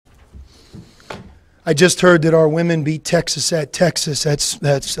I just heard that our women beat Texas at Texas.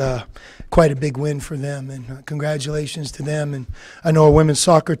 That's quite a big win for them, and congratulations to them. And I know our women's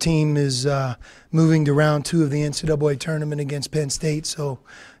soccer team is moving to round 2 of the NCAA tournament against Penn State. So,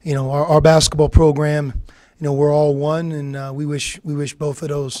 you know, our basketball program, you know, we're all one, and we wish both of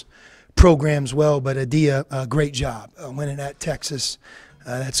those programs well. But Adia, great job winning at Texas.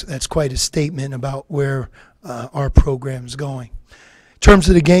 That's quite a statement about where our program's going. In terms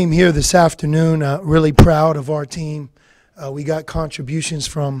of the game here this afternoon, really proud of our team. We got contributions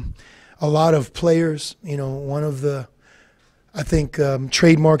from a lot of players. You know, one of the, I think,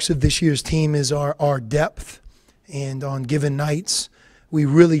 trademarks of this year's team is our depth. And on given nights, we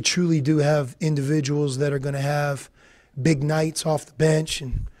really, truly do have individuals that are going to have big nights off the bench,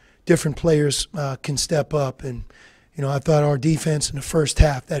 and different players can step up. And, you know, I thought our defense in the first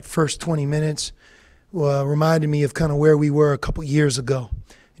half, that first 20 minutes, reminded me of kind of where we were a couple years ago.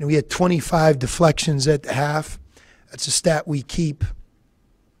 You know, we had 25 deflections at the half. That's a stat we keep.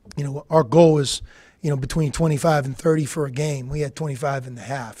 You know, our goal is, you know, between 25 and 30 for a game. We had 25 in the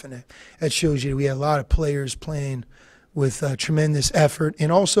half, and that shows you we had a lot of players playing with tremendous effort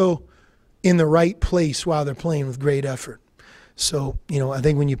and also in the right place while they're playing with great effort. So, you know, I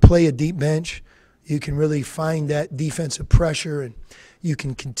think when you play a deep bench, you can really find that defensive pressure, and you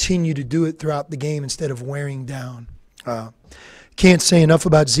can continue to do it throughout the game instead of wearing down. Can't say enough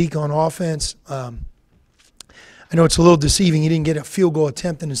about Zeke on offense. I know it's a little deceiving. He didn't get a field goal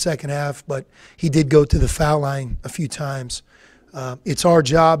attempt in the second half, but he did go to the foul line a few times. It's our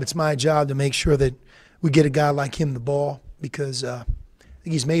job, it's my job to make sure that we get a guy like him the ball, because I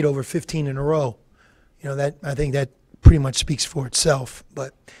think he's made over 15 in a row. You know, I think that pretty much speaks for itself.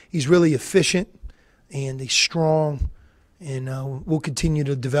 But he's really efficient, and he's strong. And we'll continue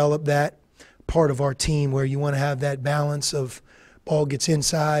to develop that part of our team where you want to have that balance of ball gets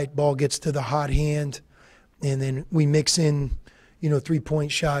inside, ball gets to the hot hand, and then we mix in, you know,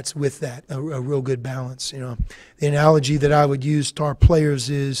 three-point shots with that, a real good balance. You know, the analogy that I would use to our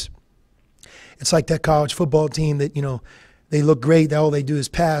players is it's like that college football team that, you know, they look great, all they do is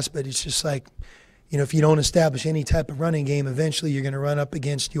pass, but it's just like, you know, if you don't establish any type of running game, eventually you're going to run up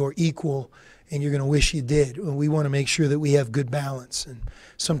against your equal, and you're going to wish you did. We want to make sure that we have good balance, and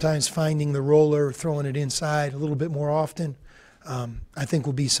sometimes finding the roller, throwing it inside a little bit more often, I think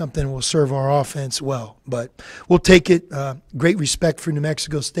will be something that will serve our offense well. But we'll take it. Great respect for New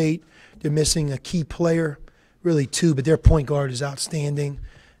Mexico State. They're missing a key player, really two, but their point guard is outstanding,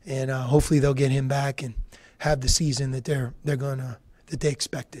 and hopefully they'll get him back and have the season that they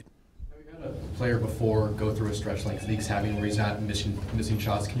expected. Have you had a player before go through a stretch like Zeke's having, where he's not missing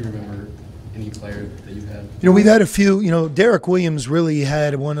shots? Can you remember any player that you've had? You know, we've had a few. You know, Derek Williams really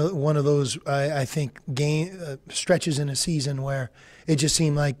had one of those, I think, game stretches in a season where it just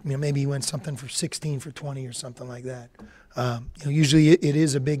seemed like, you know, maybe he went something for 16 for 20 or something like that. You know, usually it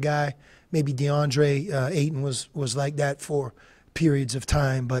is a big guy. Maybe DeAndre Ayton was like that for periods of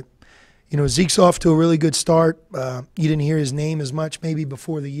time. But, you know, Zeke's off to a really good start. You didn't hear his name as much maybe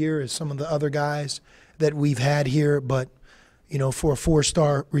before the year as some of the other guys that we've had here. But, you know, for a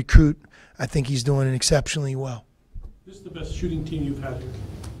 4-star recruit, I think he's doing it exceptionally well. This is the best shooting team you've had here?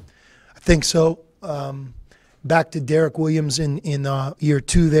 I think so. Back to Derek Williams in year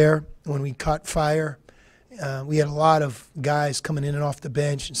 2 there, when we caught fire. We had a lot of guys coming in and off the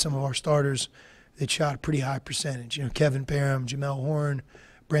bench, and some of our starters that shot a pretty high percentage. You know, Kevin Parham, Jamel Horn,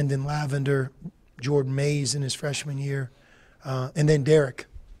 Brendan Lavender, Jordan Mays in his freshman year, and then Derek.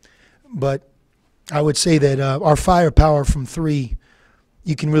 But I would say that our firepower from 3,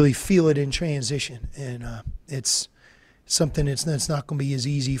 you can really feel it in transition, and it's something that's not going to be as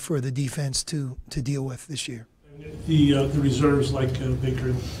easy for the defense to deal with this year. The reserves like Baker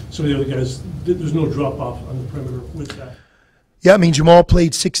and some of the other guys, there's no drop-off on the perimeter with that. Yeah, I mean, Jamal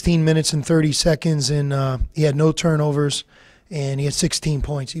played 16 minutes and 30 seconds, and he had no turnovers, and he had 16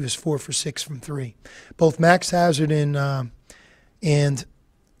 points. He was 4 for 6 from 3. Both Max Hazard and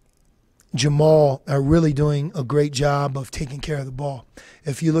Jamal are really doing a great job of taking care of the ball.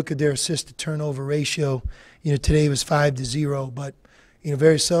 If you look at their assist-to-turnover ratio, you know, today was 5-0, but, you know,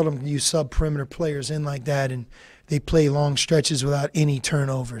 very seldom do you sub-perimeter players in like that, and they play long stretches without any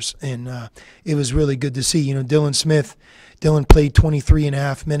turnovers, and it was really good to see. You know, Dylan played 23 and a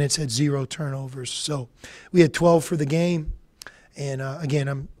half minutes, had 0 turnovers. So we had 12 for the game, and again,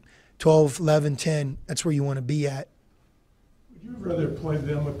 I'm 12, 11, 10. That's where you want to be at. Would you rather play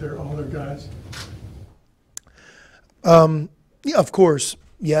them with their older guys? Yeah, of course,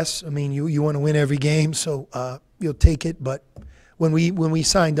 yes. I mean, you want to win every game, so you'll take it. But when we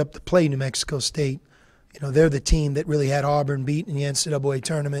signed up to play New Mexico State, you know, they're the team that really had Auburn beat in the NCAA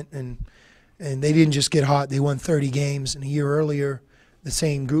tournament, and And they didn't just get hot. They won 30 games. And a year earlier, the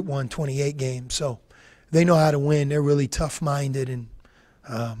same group won 28 games. So they know how to win. They're really tough-minded. And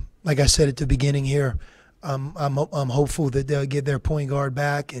like I said at the beginning here, I'm hopeful that they'll get their point guard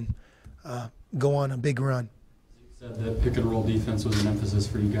back and go on a big run. You said that pick and roll defense was an emphasis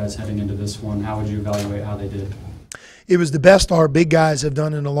for you guys heading into this one. How would you evaluate how they did? It was the best our big guys have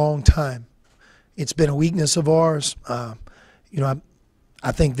done in a long time. It's been a weakness of ours.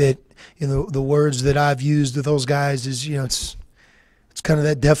 I think that the words that I've used with those guys is it's kind of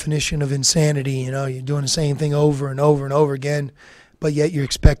that definition of insanity. You're doing the same thing over and over and over again, but yet you're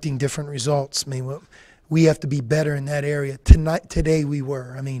expecting different results. I mean, we have to be better in that area. Today we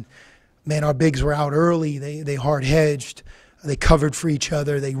were. I mean, man, our bigs were out early. They hard hedged. They covered for each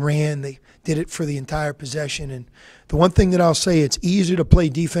other. They ran. They did it for the entire possession. And the one thing that I'll say, it's easier to play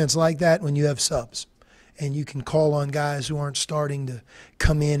defense like that when you have subs. And you can call on guys who aren't starting to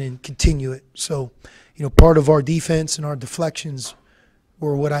come in and continue it. So, part of our defense and our deflections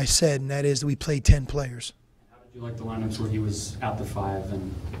were what I said, and that is that we played 10 players. How did you like the lineups where he was at the 5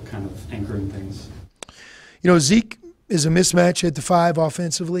 and kind of anchoring things? Zeke is a mismatch at the 5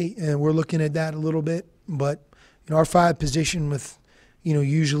 offensively, and we're looking at that a little bit. But our 5 position with,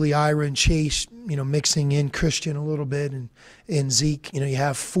 usually Ira and Chase, mixing in Christian a little bit, and Zeke, you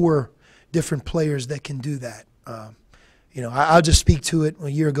have 4 different players that can do that. I'll just speak to it.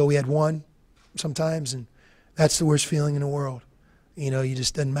 A year ago we had 1 sometimes, and that's the worst feeling in the world. You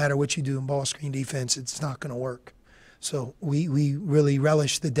just doesn't matter what you do in ball screen defense, it's not going to work. So we really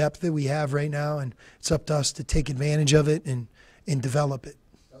relish the depth that we have right now, and it's up to us to take advantage of it and develop it.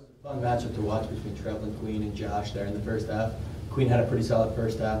 That was a fun matchup to watch between Trevelin, Queen, and Josh there in the first half. Queen had a pretty solid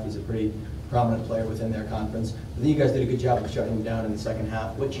first half. He's a pretty prominent player within their conference. I think you guys did a good job of shutting him down in the second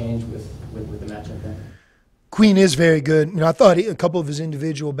half. What changed with the matchup there? Queen is very good. I thought a couple of his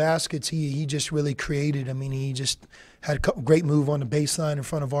individual baskets he just really created. I mean, he just had a great move on the baseline in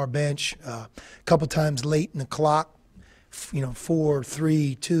front of our bench. A couple times late in the clock, 4,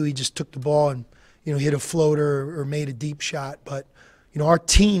 3, 2, he just took the ball and hit a floater or made a deep shot. But our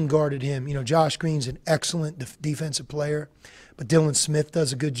team guarded him. Josh Green's an excellent defensive player, but Dylan Smith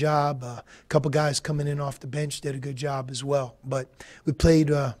does a good job. A couple guys coming in off the bench did a good job as well. But we played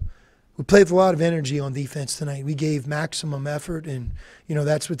with a lot of energy on defense tonight. We gave maximum effort, and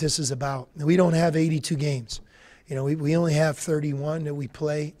that's what this is about. We don't have 82 games. We only have 31 that we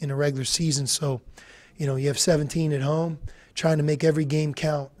play in a regular season. So, you have 17 at home, trying to make every game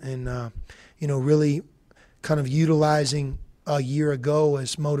count, and really kind of utilizing a year ago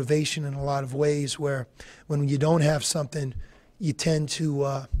as motivation in a lot of ways. Where when you don't have something, you tend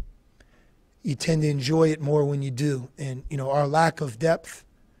to enjoy it more when you do. And our lack of depth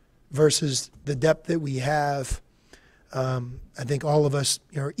versus the depth that we have, I think all of us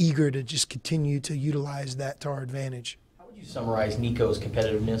are eager to just continue to utilize that to our advantage. How would you summarize Nico's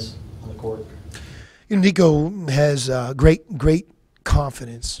competitiveness on the court? Nico has great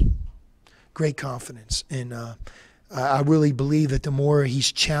confidence, and I really believe that the more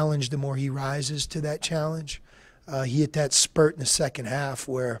he's challenged, the more he rises to that challenge. He hit that spurt in the second half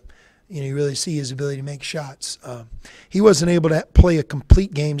where you really see his ability to make shots. He wasn't able to play a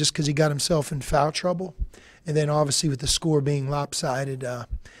complete game just because he got himself in foul trouble. And then obviously with the score being lopsided,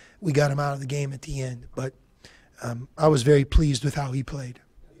 we got him out of the game at the end. But I was very pleased with how he played.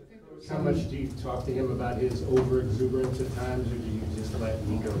 How much do you talk to him about his over-exuberance at times, or do you just let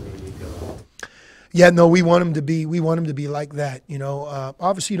Nico be Nico? Yeah, no, we want him to be like that.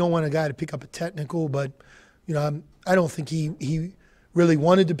 Obviously you don't want a guy to pick up a technical, but I don't think he really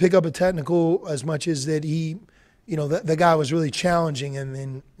wanted to pick up a technical as much as that he, the guy was really challenging him,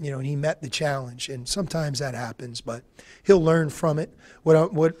 and he met the challenge. And sometimes that happens, but he'll learn from it.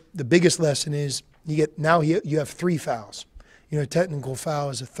 What the biggest lesson is, you have 3 fouls. A technical foul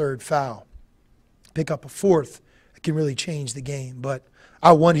is a 3rd foul. Pick up a 4th, it can really change the game. But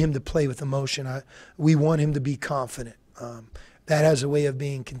I want him to play with emotion. We want him to be confident. That has a way of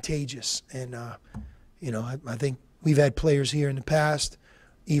being contagious. And I think we've had players here in the past,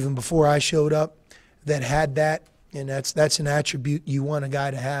 even before I showed up, that had that, and that's an attribute you want a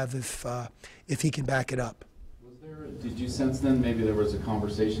guy to have if he can back it up. Did you sense then maybe there was a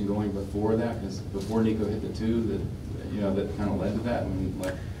conversation going before that, because before Nico hit the 2 that that kind of led to that?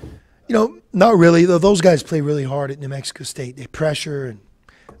 Not really. Those guys play really hard at New Mexico State. They pressure, and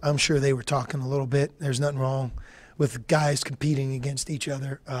I'm sure they were talking a little bit. There's nothing wrong with guys competing against each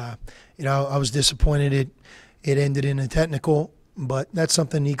other. I was disappointed it ended in a technical, but that's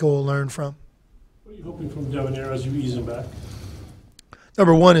something Nico will learn from. What are you hoping from Devonaire as you ease him back?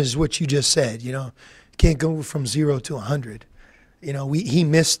 Number one is what you just said. You can't go from 0 to 100. You know, he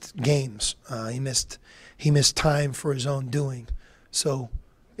missed games. He missed time for his own doing. So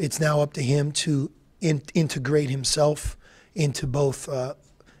it's now up to him to integrate himself into both,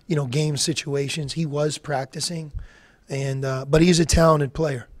 game situations. He was practicing, but he's a talented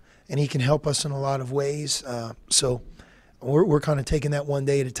player, and he can help us in a lot of ways. So we're kind of taking that one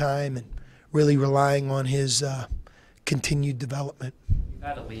day at a time and really relying on his continued development. You've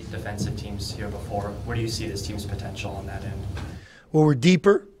had elite defensive teams here before. Where do you see this team's potential on that end? Well, we're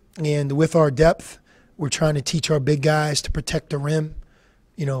deeper, and with our depth, we're trying to teach our big guys to protect the rim,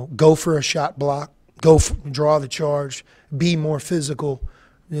 go for a shot block, draw the charge, be more physical.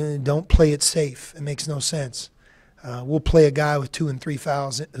 Don't play it safe. It makes no sense. We'll play a guy with 2 and 3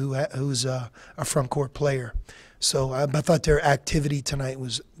 fouls who's a front court player. So I thought their activity tonight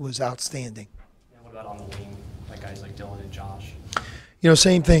was outstanding. And what about on the wing, like guys like Dylan and Josh?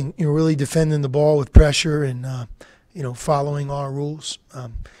 Same thing. Really defending the ball with pressure and following our rules.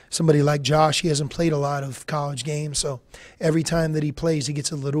 Somebody like Josh, he hasn't played a lot of college games, so every time that he plays, he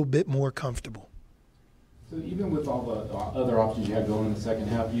gets a little bit more comfortable. So even with all the other options you had going in the second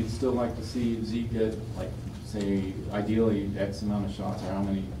half, you'd still like to see Zeke get, say, ideally X amount of shots, or how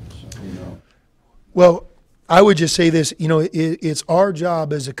many, Well, I would just say this, it's our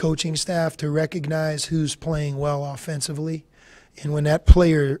job as a coaching staff to recognize who's playing well offensively. And when that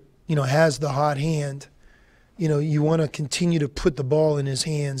player, has the hot hand, you want to continue to put the ball in his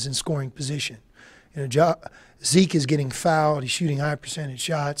hands in scoring position. Zeke is getting fouled. He's shooting high percentage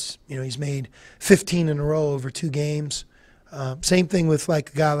shots. He's made 15 in a row over 2 games. Same thing with a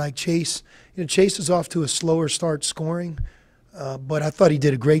guy like Chase. Chase is off to a slower start scoring, but I thought he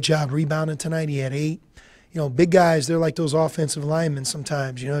did a great job rebounding tonight. He had 8. Big guys, they're like those offensive linemen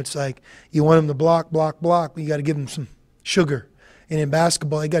sometimes. It's like you want them to block, but you got to give them some sugar. And in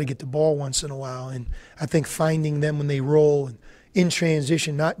basketball, you got to get the ball once in a while. And I think finding them when they roll and in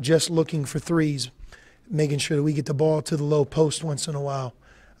transition, not just looking for threes, making sure that we get the ball to the low post once in a while.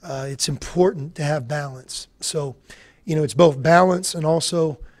 It's important to have balance. So, it's both balance and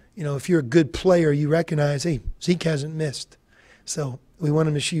also, if you're a good player, you recognize, hey, Zeke hasn't missed. So we want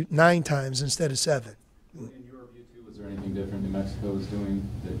him to shoot 9 times instead of 7. In your view, too, was there anything different New Mexico was doing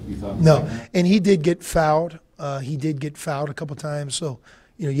that you thought? No, and he did get fouled. He did get fouled a couple times, so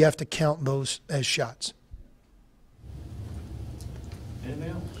you have to count those as shots. Anything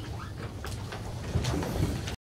else?